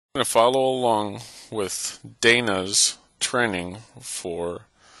I'm going to follow along with Dana's training for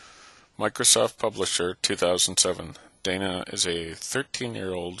Microsoft Publisher 2007. Dana is a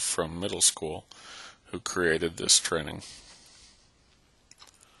 13-year-old from middle school who created this training.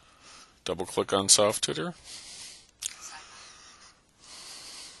 Double click on SofTutor.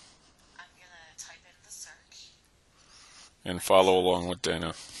 I'm going to type in the search. And follow along with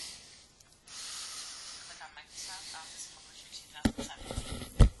Dana. Click on Microsoft Office Publisher 2007.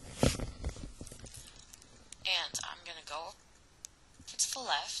 And I'm going to go to the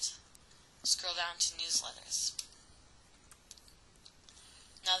left, scroll down to newsletters.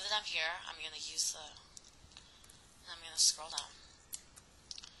 Now that I'm here, I'm going to scroll down.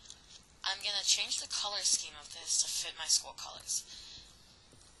 I'm going to change the color scheme of this to fit my school colors.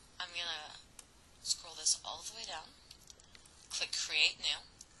 I'm going to scroll this all the way down, click Create New,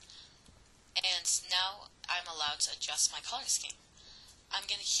 and now I'm allowed to adjust my color scheme. I'm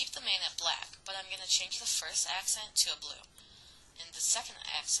going to keep the main at black, but I'm going to change the first accent to a blue. And the second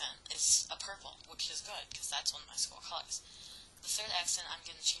accent is a purple, which is good, because that's one of my school colors. The third accent I'm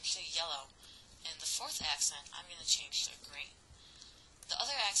going to change to yellow, and the fourth accent I'm going to change to green. The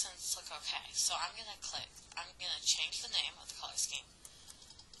other accents look okay, so I'm going to change the name of the color scheme.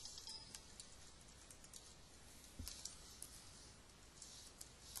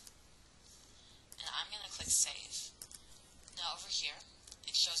 And I'm going to click Save. Now over here,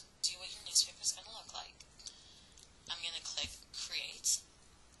 it shows you what your newspaper is going to look like. I'm going to click Create,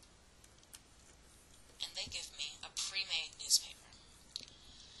 and they give me a pre-made newspaper.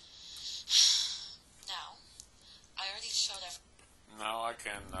 Now, I already showed everything. Now I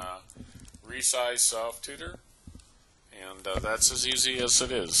can resize SofTutor, and that's as easy as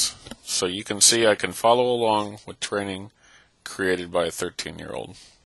it is. So you can see I can follow along with training created by a 13-year-old.